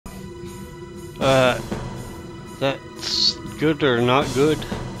Uh, that's good or not good?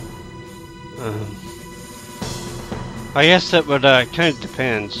 I guess that would kind of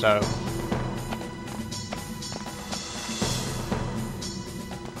depend, so.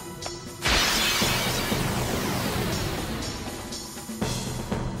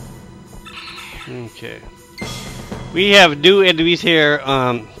 Okay. We have new enemies here,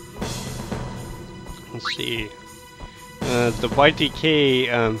 let's see. The YTK,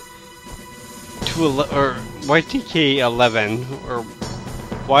 or YTK 11, or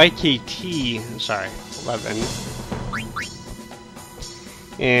YKT, sorry, 11.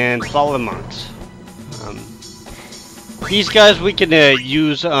 And Fallen Monks. These guys we can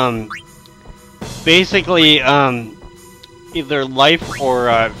use, basically, either Life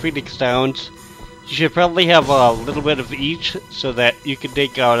or Phoenix Downs. You should probably have a little bit of each so that you can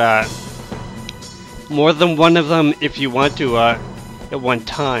take out more than one of them if you want to at one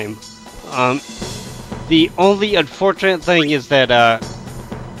time. The only unfortunate thing is that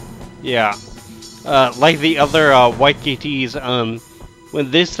yeah, like the other YKTs,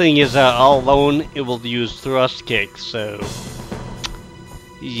 when this thing is all alone, it will use thrust kicks. So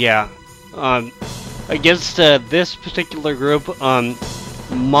yeah, against this particular group,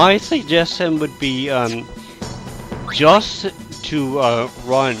 my suggestion would be just to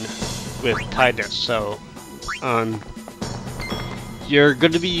run with Titus. So you're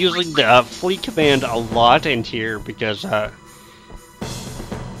going to be using the fleet command a lot in here because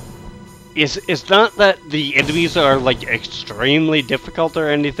it's not that the enemies are like extremely difficult or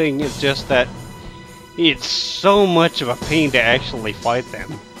anything. It's just that it's so much of a pain to actually fight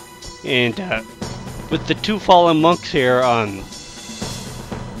them. And with the two Fallen Monks here,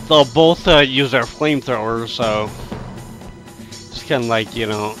 they'll both use our flamethrowers, so it's kind of like, you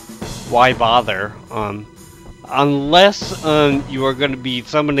know, why bother? Unless you are going to be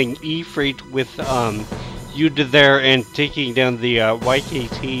summoning Ifrit with Yuda there and taking down the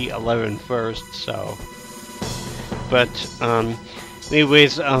YKT 11 first, so. But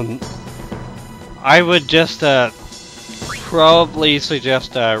anyways, I would just probably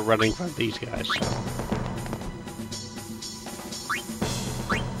suggest running from these guys. So.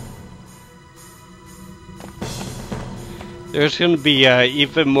 There's going to be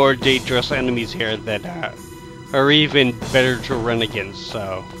even more dangerous enemies here that are even better to run against,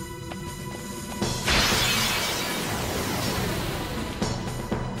 so.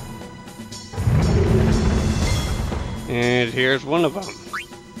 And here's one of them.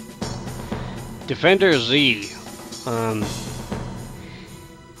 Defender Z.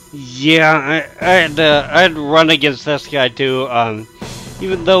 Yeah, I'd run against this guy too.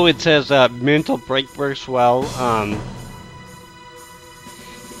 Even though it says mental break works well,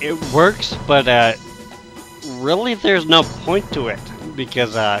 it works, but really there's no point to it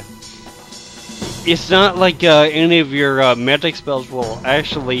because it's not like any of your magic spells will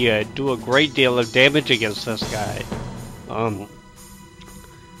actually do a great deal of damage against this guy.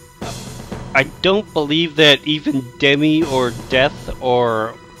 I don't believe that even Demi or Death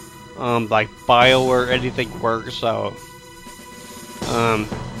or like Bio or anything works, so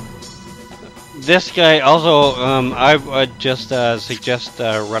this guy also I would just suggest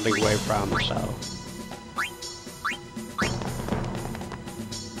running away from, so.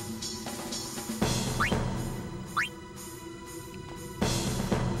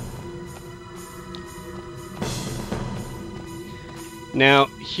 Now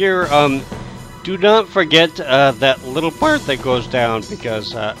here, do not forget that little part that goes down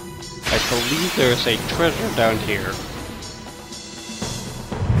because I believe there's a treasure down here.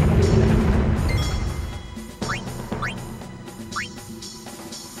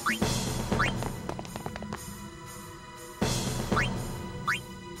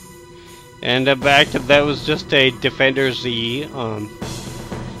 And back to that was just a Defender Z.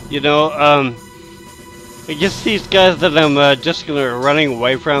 You know, I guess these guys that I'm just gonna running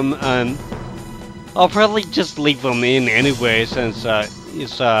away from, I'll probably just leave them in anyway, since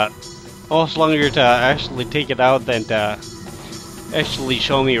it's almost longer to actually take it out than to actually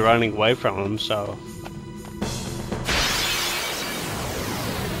show me running away from them. So.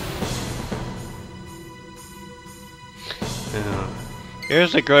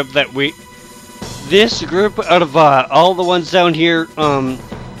 Here's a group that this group out of all the ones down here,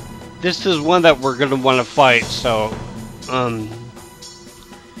 this is one that we're gonna want to fight. So,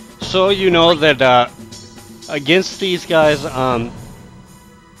 so you know that against these guys,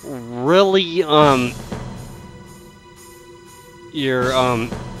 really,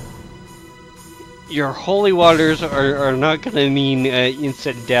 your holy waters are not gonna mean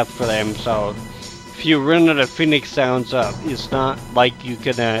instant death for them. So, if you run out of Phoenix Sounds up, it's not like you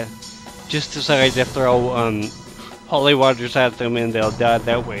can just decide to throw holy waters at them and they'll die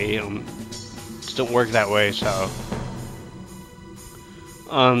that way. Just don't work that way. So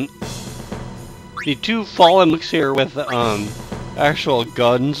the two fallen monks here with actual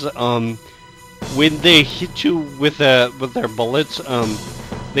guns, when they hit you with their bullets,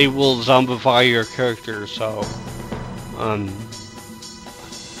 they will zombify your character. So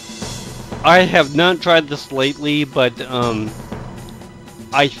I have not tried this lately, but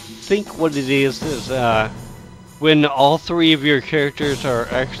I think what it is when all three of your characters are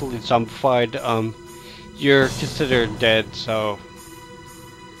actually zombified, you're considered dead. So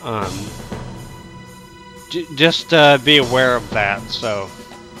just be aware of that. So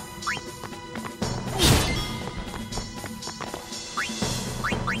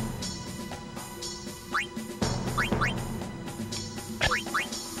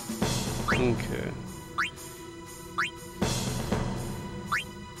okay.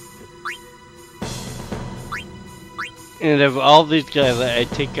 And of all these guys, I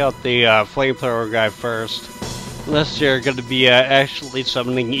take out the flamethrower guy first, unless you're going to be actually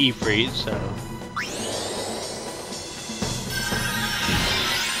summoning Ifrit. So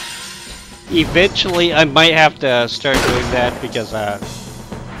eventually, I might have to start doing that because I'm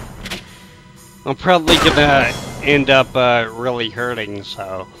probably gonna end up really hurting.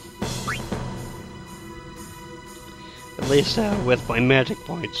 So at least with my magic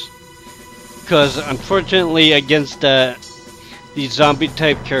points. Because unfortunately, against these zombie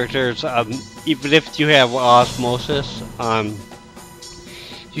type characters, even if you have osmosis,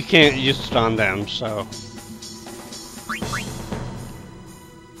 you can't use it on them. So,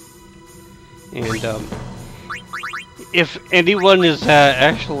 and if anyone is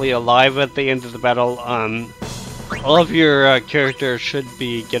actually alive at the end of the battle, all of your characters should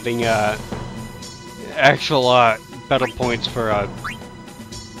be getting actual battle points for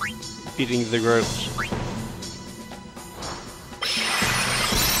beating the groups.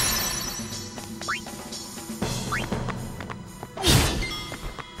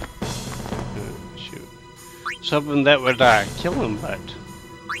 Shoot. Something that would kill him, but...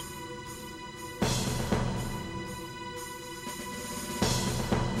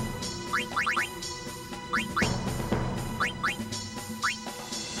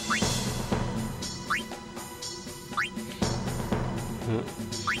 Uh,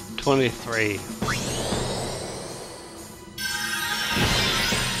 23.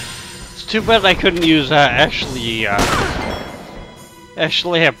 It's too bad I couldn't use actually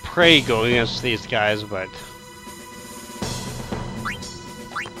have prey going against these guys, but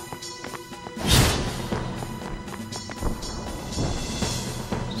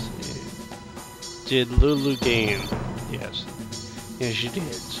did Lulu gain? Yes. Yes, she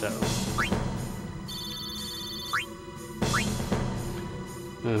did. So.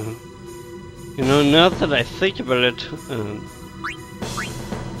 You know, now that I think about it, I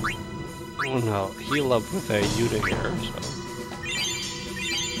want to heal up with a Yuta here, so.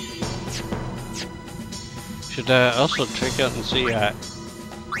 Should also check out and see how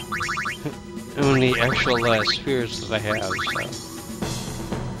many actual spheres that I have, so.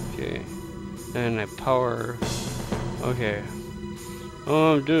 Okay. And I power. Okay.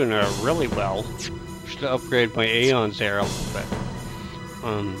 Oh, I'm doing really well. Should upgrade my Aeons there a little bit.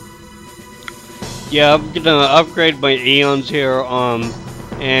 Yeah, I'm gonna upgrade my Aeons here,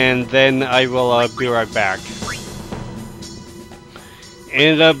 and then I will be right back.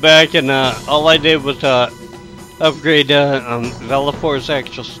 And I'm back, and all I did was upgrade Velafor's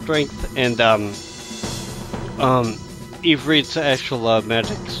actual strength and Ifrit's actual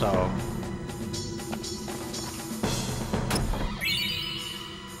magic. So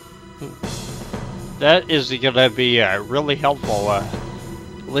that is gonna be really helpful.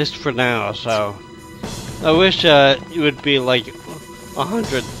 At least for now, so I wish it would be like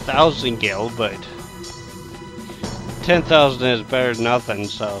 100,000 gil, but 10,000 is better than nothing,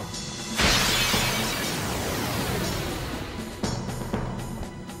 so.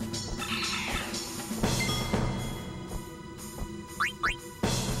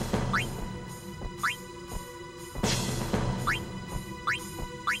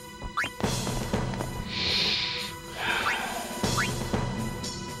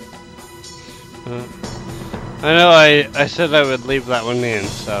 I know I said I would leave that one in,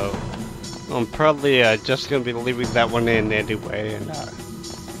 so I'm probably just going to be leaving that one in anyway, and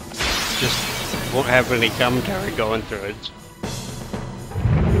just won't have any commentary going through it.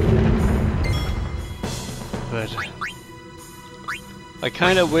 But I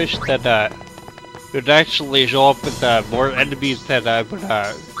kind of wish that it would actually show up with more enemies that I would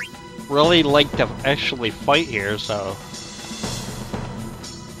really like to actually fight here, so.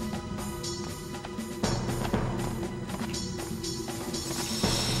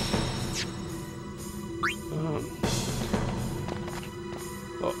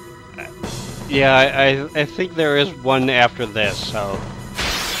 Yeah, I think there is one after this, so...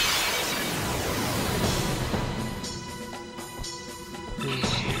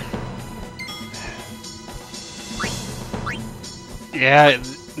 Yeah,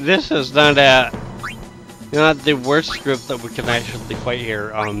 this is not the worst script that we can actually fight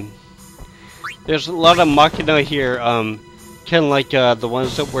here. There's a lot of Machina here, kinda like the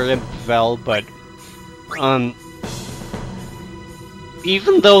ones that were in Vel, but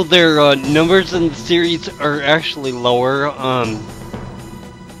even though their numbers in the series are actually lower,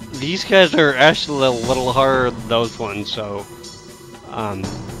 these guys are actually a little harder than those ones, so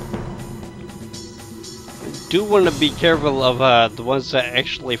do want to be careful of the ones that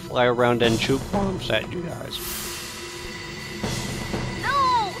actually fly around and shoot bombs at you guys.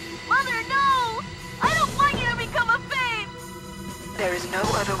 No! Mother, no! I don't want you to become a Fade! There is no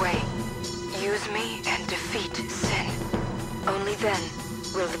other way. Use me and defeat sin. Only then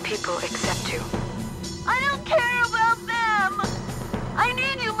will the people accept you. I don't care about them! I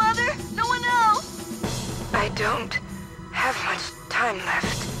need you, Mother! No one else! I don't have much time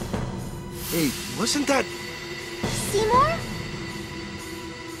left. Hey, wasn't that... Seymore?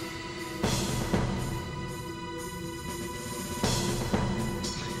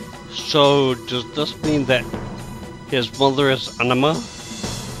 So, does this mean that his mother is Anima?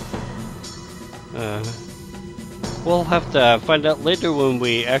 We'll have to find out later when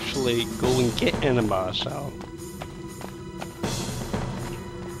we actually go and get Anima, so...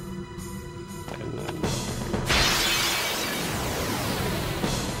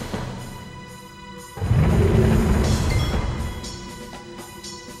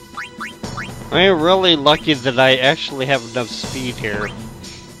 I am really lucky that I actually have enough speed here.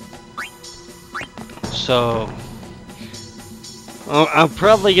 So... I'm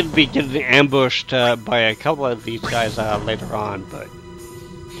probably going to be getting ambushed by a couple of these guys later on, but...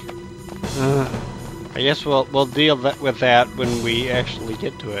 I guess we'll deal with that when we actually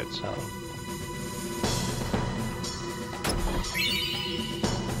get to it, so...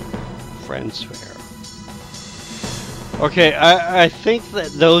 Friends Fair. Okay, I think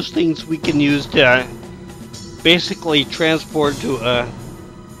that those things we can use to basically transport to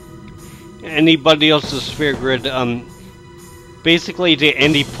anybody else's sphere grid, basically to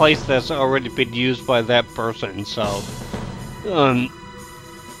any place that's already been used by that person, so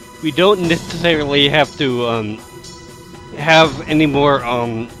we don't necessarily have to have any more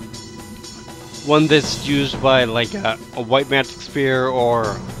one that's used by like a white magic sphere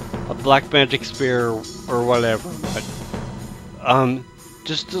or a black magic sphere or whatever, but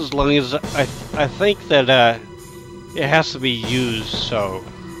just as long as I think that it has to be used, so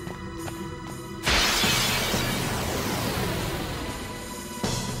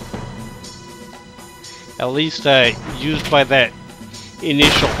at least used by that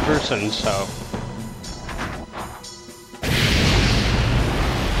initial person, so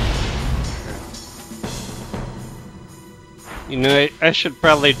you know, I should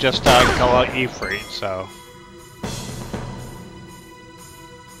probably just call out Ifrit, so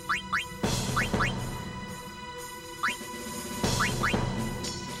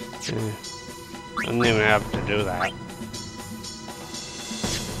I don't even have to do that.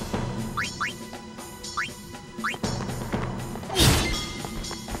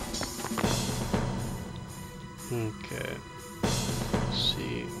 Okay. Let's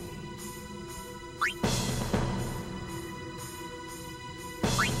see.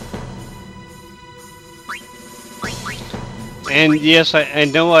 And yes, I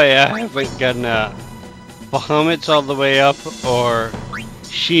know I haven't gotten Bahamut's all the way up, or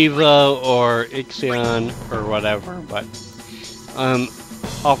Shiva, or Ixion, or whatever, but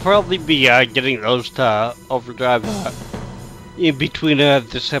I'll probably be getting those to Overdrive in between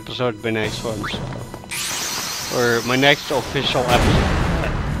this episode and my next one, so. Or my next official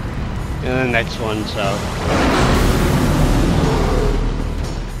episode and the next one, so.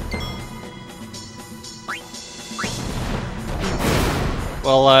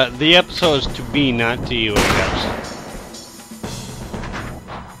 Well, the episode is to me, not to you, I guess.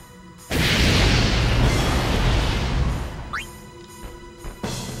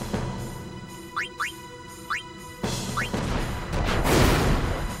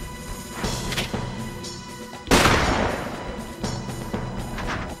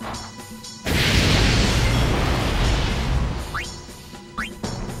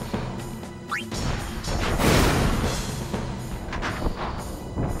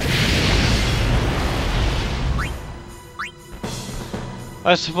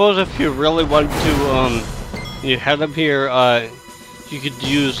 I suppose if you really wanted to, you had them here, you could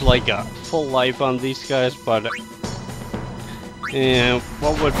use like a full life on these guys, but Yeah,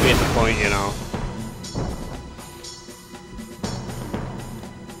 what would be the point, you know?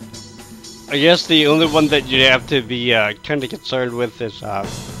 I guess the only one that you'd have to be kind of concerned with is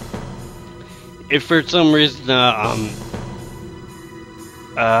if for some reason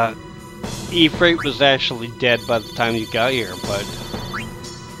E-Freight was actually dead by the time you got here, but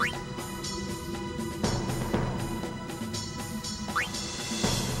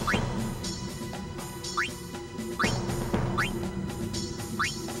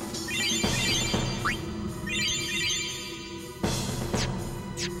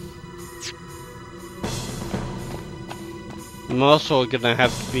I'm also gonna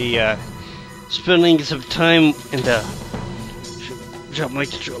have to be spending some time and drop my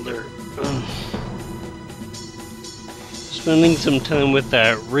controller. Spending some time with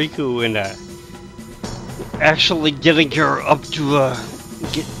Riku and actually getting her up to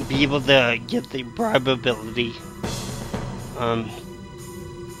be able to get the bribe ability.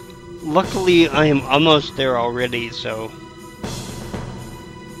 Luckily, I am almost there already, so.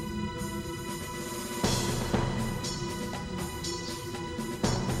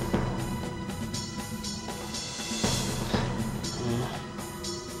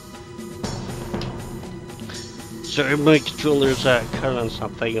 Sorry, my controller's cut on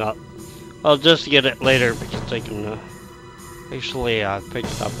something up. I'll just get it later because I can actually pick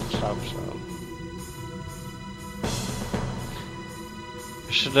it up and stuff, so.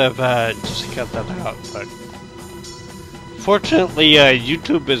 I should have just cut that out, but fortunately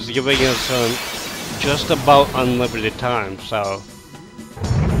YouTube is giving us just about unlimited time, so.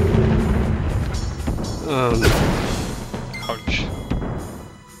 Ouch.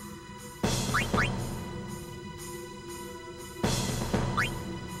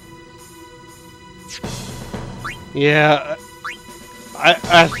 Yeah,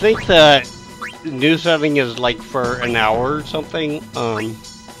 I think the new setting is like for an hour or something,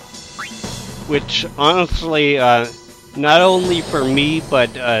 which honestly, not only for me, but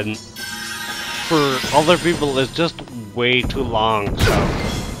for other people is just way too long, so.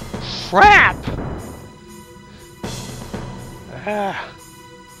 Crap! Ah.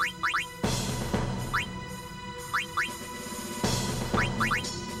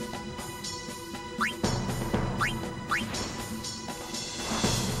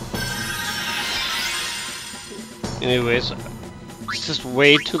 Anyways, it's just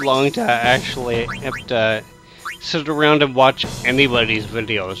way too long to actually have to sit around and watch anybody's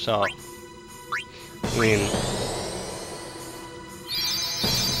video, so. I mean,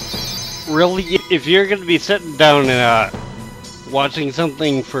 really, if you're gonna be sitting down and watching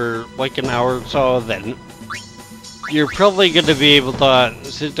something for like an hour or so, then you're probably gonna be able to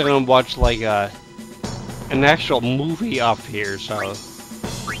sit down and watch like an actual movie off here, so.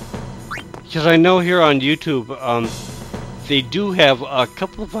 Because I know here on YouTube, they do have a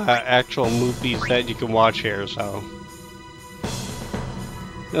couple of actual movies that you can watch here, so.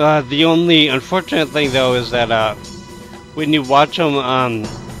 The only unfortunate thing though is that when you watch them,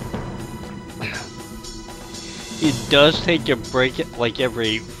 it does take a break like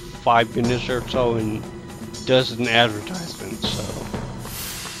every 5 minutes or so and does an advertisement, so.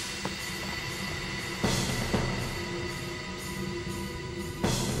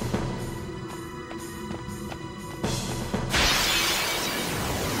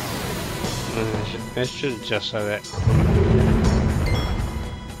 I should have just said it.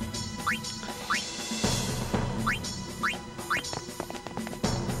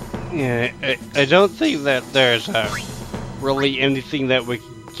 Yeah, I don't think that there's really anything that we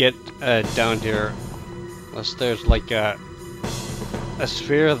can get down here, unless there's like a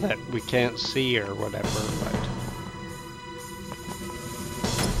sphere that we can't see or whatever. But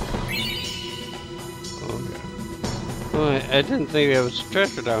okay. Well, I didn't think there was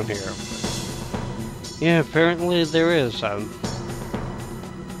treasure down here. But yeah, apparently there is. I'm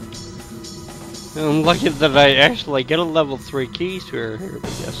lucky that I actually get a level 3 key here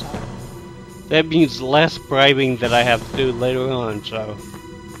because that means less bribing that I have to do later on, so.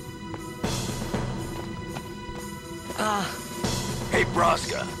 Hey,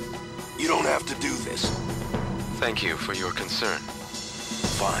 Braska. You don't have to do this. Thank you for your concern.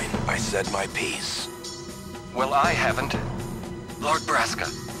 Fine, I said my piece. Well, I haven't. Lord Braska,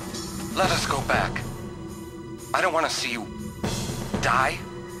 let us go back. I don't want to see you die.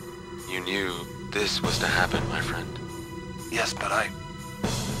 You knew this was to happen, my friend. Yes, but I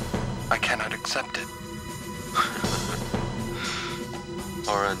cannot accept it.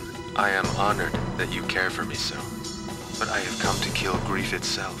 Oren, I am honored that you care for me so. But I have come to kill grief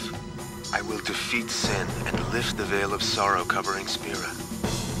itself. I will defeat sin and lift the veil of sorrow covering Spira.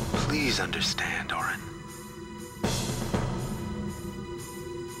 Please understand, Oren.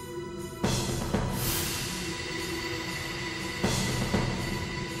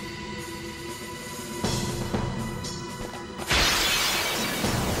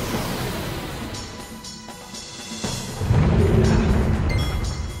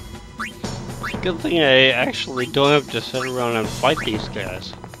 Good thing I actually don't have to sit around and fight these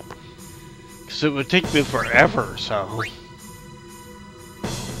guys. Because it would take me forever, so...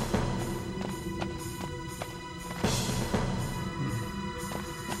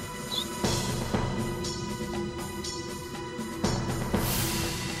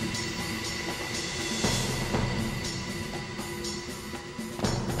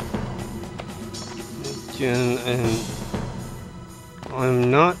 And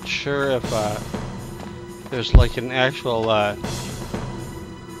I'm not sure if there's like an actual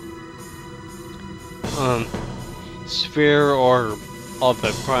sphere or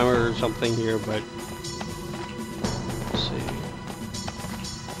ultimate primer or something here, but let's see.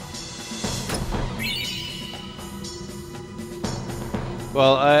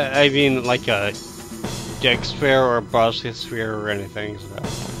 Well, I mean like a Dex sphere or a Braska sphere or anything, so.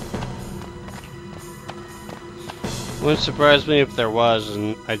 Wouldn't surprise me if there was,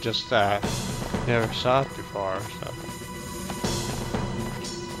 and I just never saw it before, so.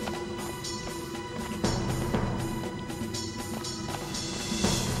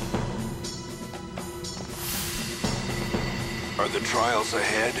 Are the trials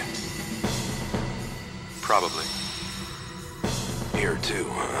ahead? Probably. Here too,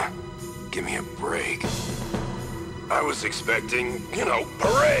 huh? Give me a break. I was expecting, you know,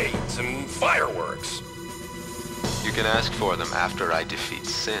 parades and fireworks. You can ask for them after I defeat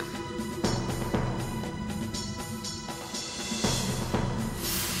Sin.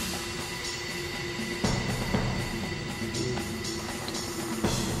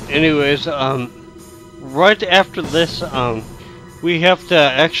 Anyways, right after this, we have to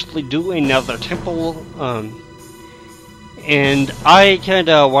actually do another temple, and I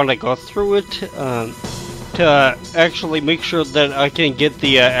kinda wanna go through it, to actually make sure that I can get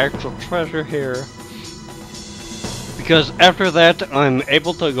the actual treasure here. Because after that, I'm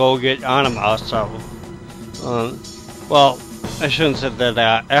able to go get Anima, so... well, I shouldn't say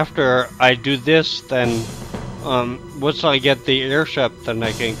that. After I do this, then... once I get the airship, then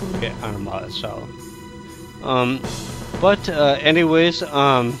I can go get Anima, so... anyways,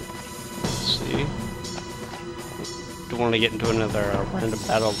 let's see... Don't want to get into another random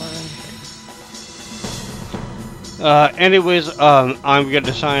battle there. Anyways, I'm going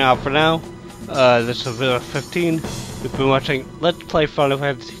to sign off for now. This is video 15. We've been watching Let's Play Final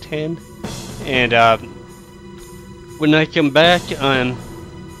Fantasy X, and when I come back, I'm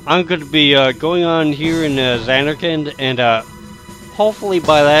going to be going on here in Zanarkand, and hopefully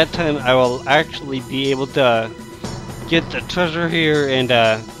by that time I will actually be able to get the treasure here and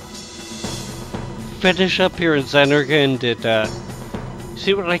finish up here in Zanarkand and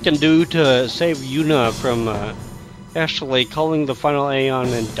see what I can do to save Yuna from actually calling the final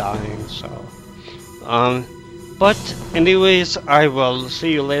Aeon and dying, so... but anyways, I will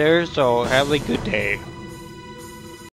see you later, so have a good day.